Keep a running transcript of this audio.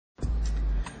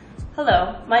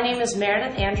Hello, my name is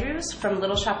Meredith Andrews from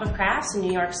Little Shop of Crafts in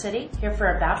New York City, here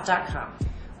for About.com.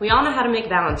 We all know how to make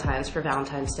Valentines for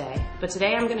Valentine's Day, but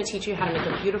today I'm going to teach you how to make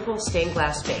a beautiful stained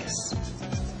glass vase.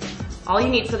 All you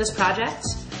need for this project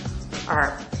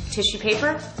are tissue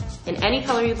paper in any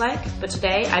color you'd like, but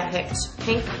today I picked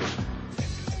pink,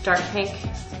 dark pink,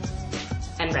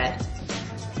 and red.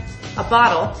 A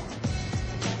bottle,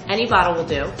 any bottle will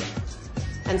do,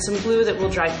 and some glue that will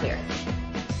dry clear.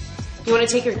 You want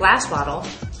to take your glass bottle,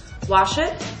 wash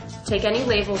it, take any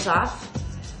labels off,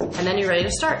 and then you're ready to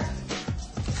start.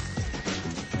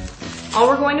 All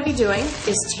we're going to be doing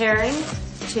is tearing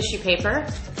tissue paper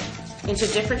into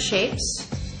different shapes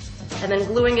and then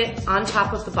gluing it on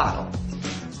top of the bottle.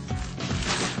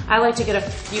 I like to get a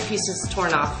few pieces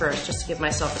torn off first just to give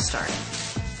myself a start.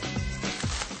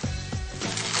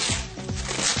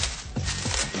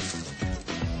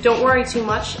 Don't worry too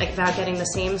much about getting the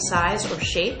same size or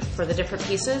shape for the different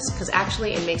pieces, because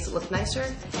actually it makes it look nicer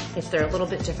if they're a little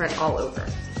bit different all over.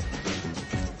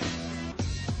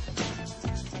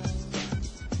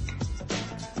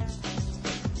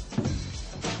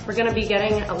 We're going to be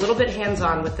getting a little bit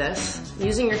hands-on with this,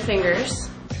 using your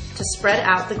fingers to spread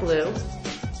out the glue.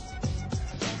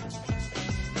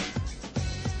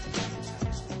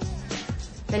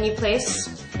 Then you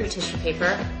place your tissue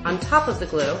paper on top of the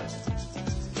glue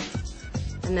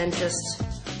and then just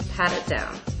pat it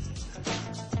down.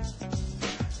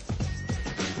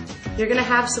 You're going to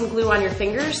have some glue on your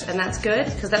fingers, and that's good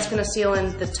because that's going to seal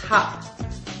in the top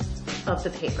of the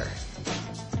paper.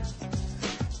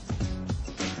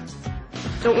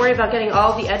 Don't worry about getting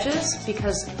all the edges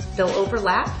because they'll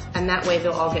overlap, and that way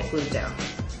they'll all get glued down.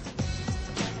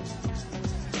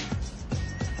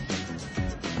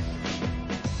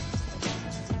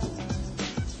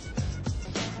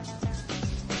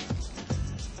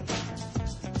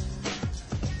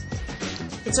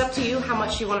 It's up to you how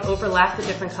much you want to overlap the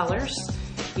different colors.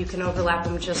 You can overlap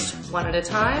them just one at a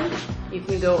time. You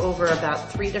can go over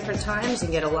about 3 different times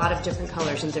and get a lot of different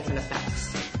colors and different effects.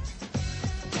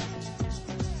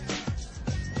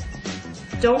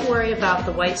 Don't worry about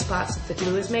the white spots that the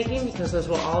glue is making because those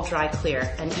will all dry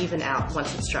clear and even out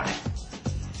once it's dry.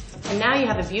 And now you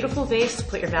have a beautiful vase to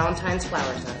put your Valentine's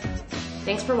flowers in.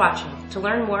 Thanks for watching. To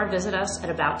learn more, visit us at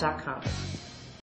About.com.